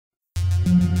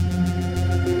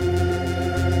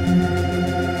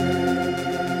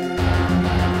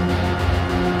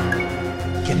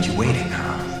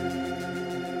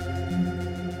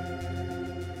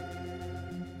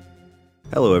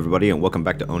Hello everybody and welcome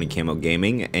back to Oni Camo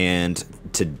Gaming, and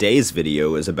today's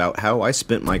video is about how I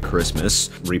spent my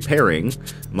Christmas repairing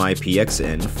my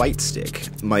PXN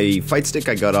Fightstick. My Fightstick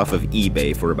I got off of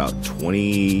eBay for about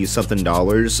 $20 something,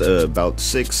 about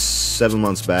 6-7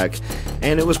 months back,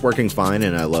 and it was working fine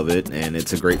and I love it, and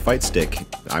it's a great Fightstick.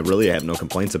 I really have no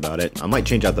complaints about it. I might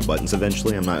change out the buttons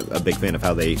eventually. I'm not a big fan of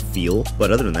how they feel,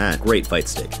 but other than that, great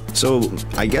Fightstick. So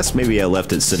I guess maybe I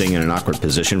left it sitting in an awkward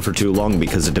position for too long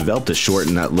because it developed a short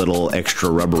in that little extra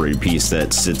rubbery piece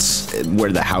that sits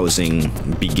where the housing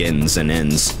begins and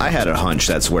ends. I had a hunch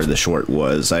that's where the short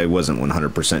was. I wasn't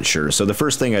 100% sure. So the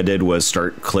first thing I did was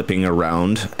start clipping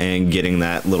around and getting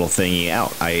that little thingy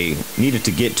out. I needed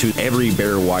to get to every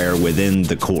bare wire within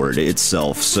the cord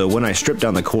itself. So when I stripped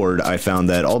down the cord, I found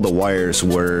that all the wires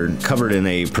were covered in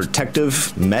a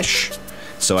protective mesh.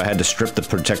 So I had to strip the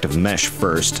protective mesh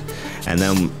first, and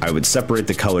then I would separate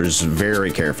the colors very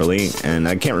carefully, and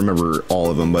I can't remember all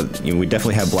of them, but we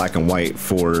definitely had black and white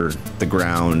for the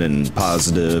ground and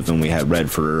positive, and we had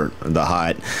red for the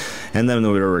hot, and then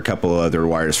there were a couple other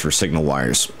wires for signal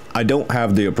wires. I don't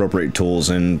have the appropriate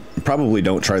tools, and probably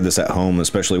don't try this at home,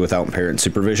 especially without parent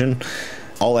supervision.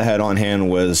 All I had on hand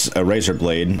was a razor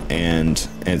blade, and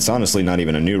it's honestly not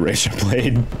even a new razor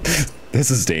blade. This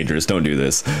is dangerous, don't do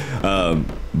this.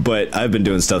 But I've been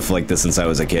doing stuff like this since I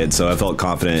was a kid, so I felt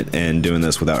confident in doing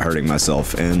this without hurting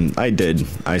myself, and I did.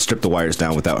 I stripped the wires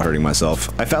down without hurting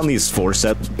myself. I found these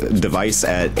forceps device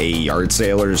at a yard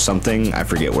sale or something. I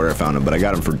forget where I found them, but I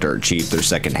got them for dirt cheap. They're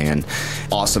secondhand.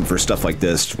 Awesome for stuff like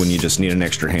this when you just need an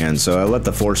extra hand. So I let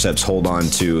the forceps hold on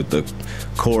to the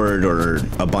cord or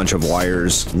a bunch of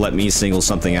wires, let me single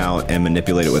something out and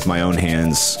manipulate it with my own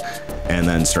hands, and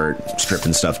then start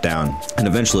stripping stuff down. And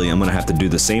eventually I'm gonna have to do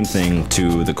the same thing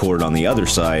to the cord on the other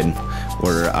side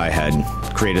where I had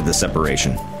created the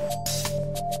separation.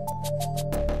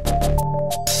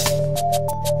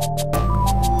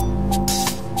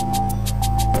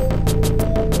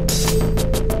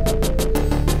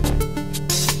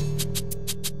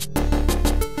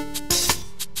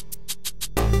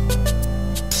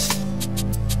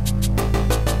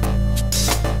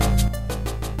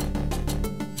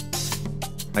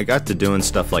 I got to doing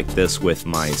stuff like this with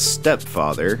my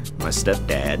stepfather, my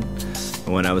stepdad,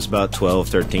 when I was about 12,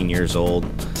 13 years old.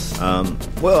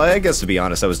 Well, I guess to be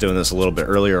honest, I was doing this a little bit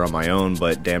earlier on my own,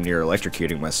 but damn near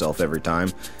electrocuting myself every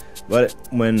time. But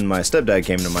when my stepdad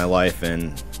came into my life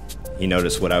and he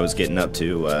noticed what I was getting up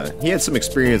to, he had some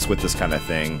experience with this kind of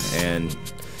thing, and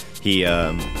he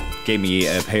gave me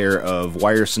a pair of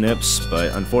wire snips,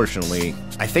 but unfortunately,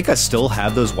 I think I still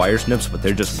have those wire snips, but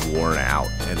they're just worn out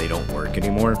and they don't work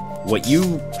anymore. What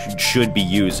you should be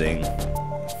using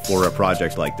for a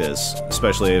project like this,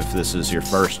 especially if this is your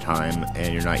first time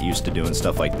and you're not used to doing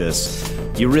stuff like this,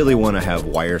 you really want to have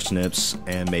wire snips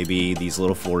and maybe these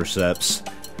little forceps.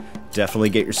 Definitely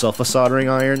get yourself a soldering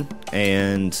iron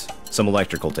and some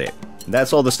electrical tape.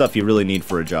 That's all the stuff you really need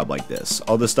for a job like this.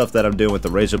 All the stuff that I'm doing with the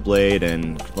razor blade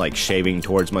and like shaving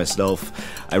towards myself,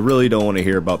 I really don't want to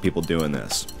hear about people doing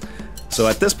this. So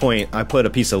at this point, I put a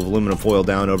piece of aluminum foil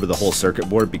down over the whole circuit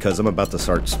board because I'm about to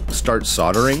start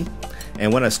soldering.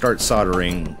 And when I start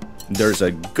soldering, there's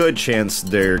a good chance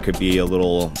there could be a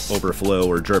little overflow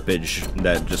or drippage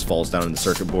that just falls down in the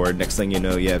circuit board. Next thing you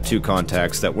know, you have two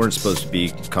contacts that weren't supposed to be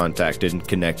contacted and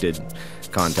connected.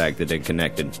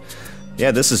 Yeah,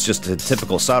 this is just a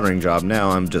typical soldering job now.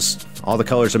 All the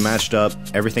colors are matched up,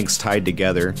 everything's tied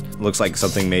together. Looks like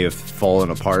something may have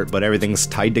fallen apart, but everything's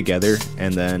tied together,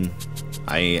 and then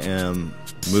I am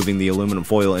moving the aluminum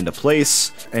foil into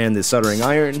place and the soldering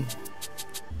iron,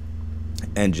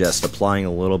 and just applying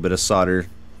a little bit of solder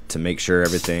to make sure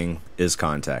everything is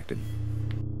contacted.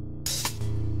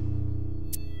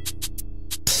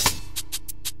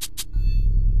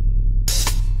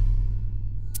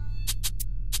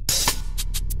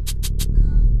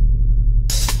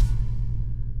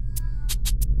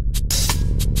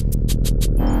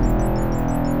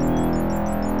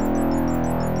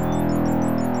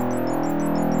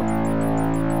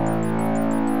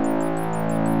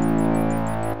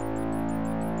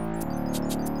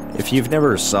 If you've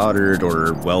never soldered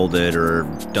or welded or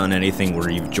done anything where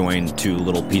you've joined two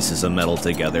little pieces of metal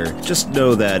together, just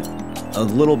know that a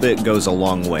little bit goes a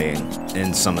long way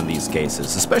in some of these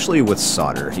cases, especially with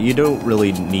solder. You don't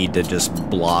really need to just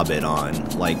blob it on.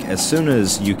 Like, as soon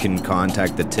as you can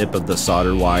contact the tip of the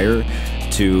solder wire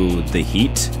to the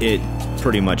heat, it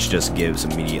pretty much just gives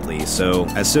immediately. So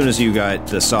as soon as you got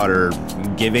the solder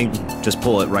giving, just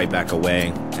pull it right back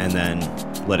away and then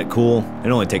let it cool. It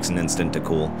only takes an instant to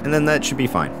cool, and then that should be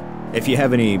fine. If you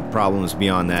have any problems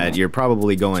beyond that, you're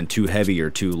probably going too heavy or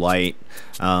too light,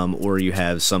 or you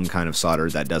have some kind of solder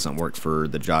that doesn't work for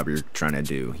the job you're trying to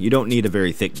do. You don't need a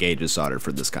very thick gauge of solder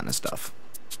for this kind of stuff.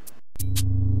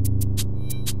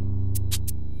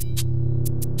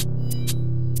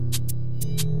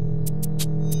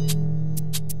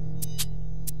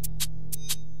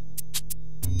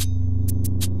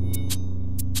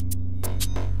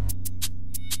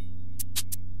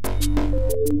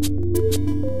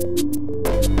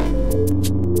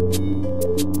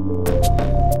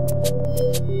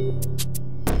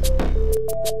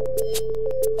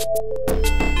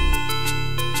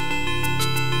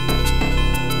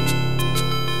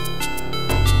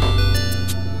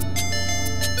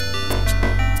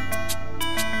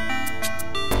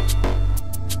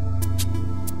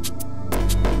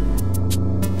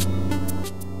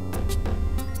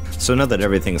 So now that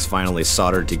everything's finally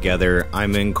soldered together,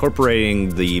 I'm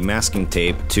incorporating the masking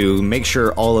tape to make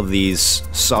sure all of these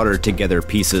soldered together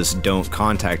pieces don't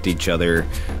contact each other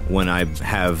when I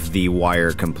have the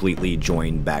wire completely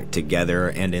joined back together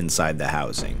and inside the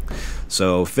housing.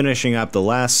 So finishing up the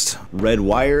last red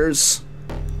wires,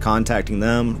 contacting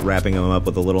them, wrapping them up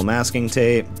with a little masking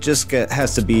tape, just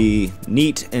has to be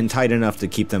neat and tight enough to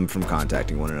keep them from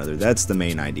contacting one another. That's the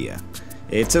main idea.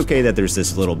 It's okay that there's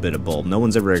this little bit of bulb. No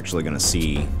one's ever actually going to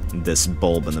see this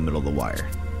bulb in the middle of the wire.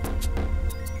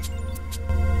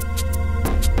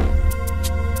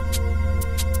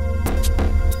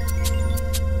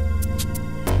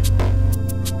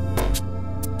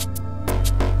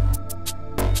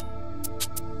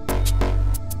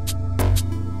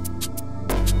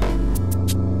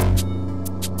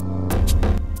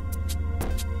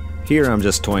 Here I'm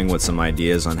just toying with some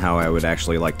ideas on how I would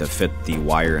actually like to fit the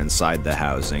wire inside the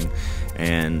housing.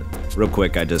 And real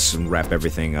quick, I just wrap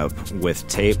everything up with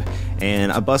tape,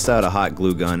 and I bust out a hot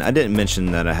glue gun. I didn't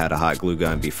mention that I had a hot glue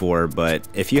gun before, but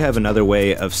if you have another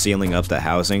way of sealing up the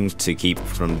housing to keep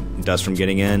dust from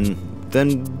getting in,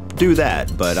 then do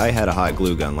that. But I had a hot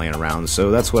glue gun laying around,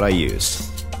 so that's what I used.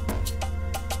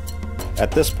 At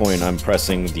this point, I'm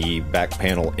pressing the back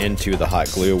panel into the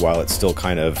hot glue while it's still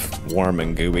kind of warm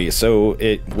and gooey, so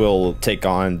it will take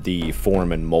on the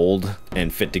form and mold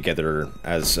and fit together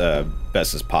as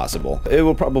best as possible. It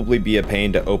will probably be a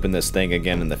pain to open this thing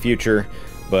again in the future,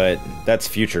 but that's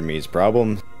future me's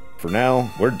problem. For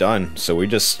now, we're done, so we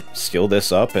just seal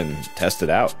this up and test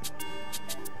it out.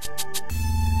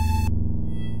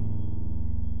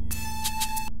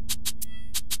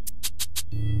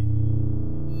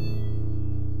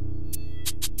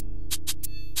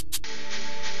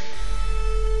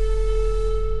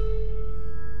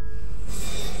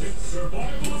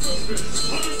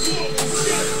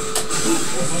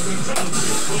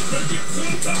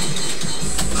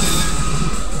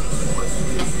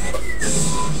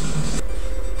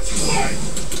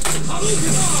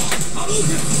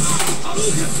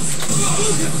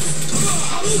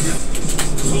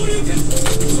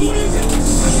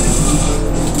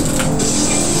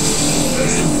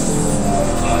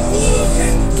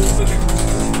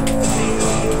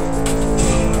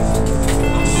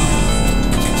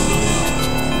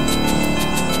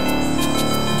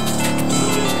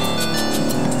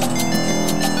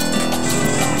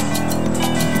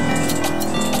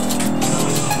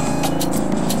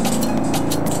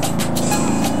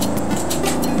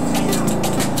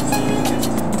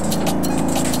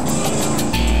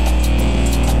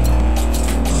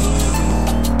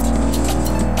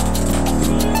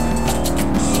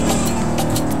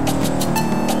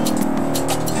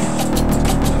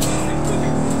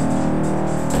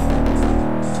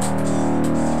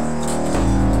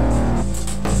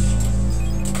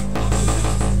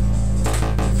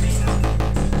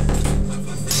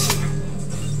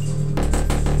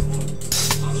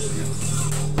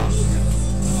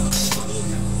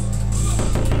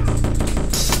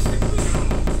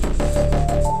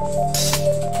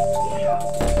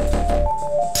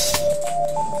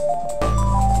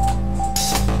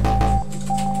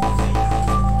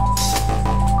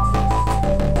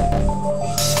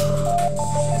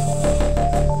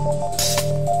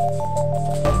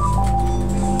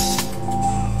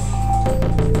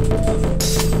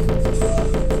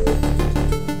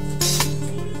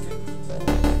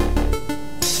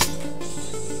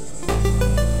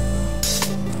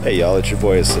 Hey y'all, it's your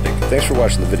boy Acidic. Thanks for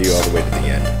watching the video all the way to the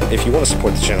end. If you want to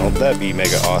support the channel, that'd be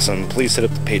mega awesome. Please hit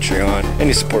up the Patreon.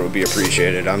 Any support would be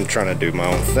appreciated. I'm trying to do my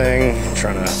own thing. I'm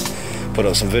trying to put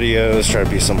up some videos, try to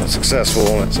be somewhat successful,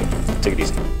 so take it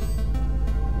easy.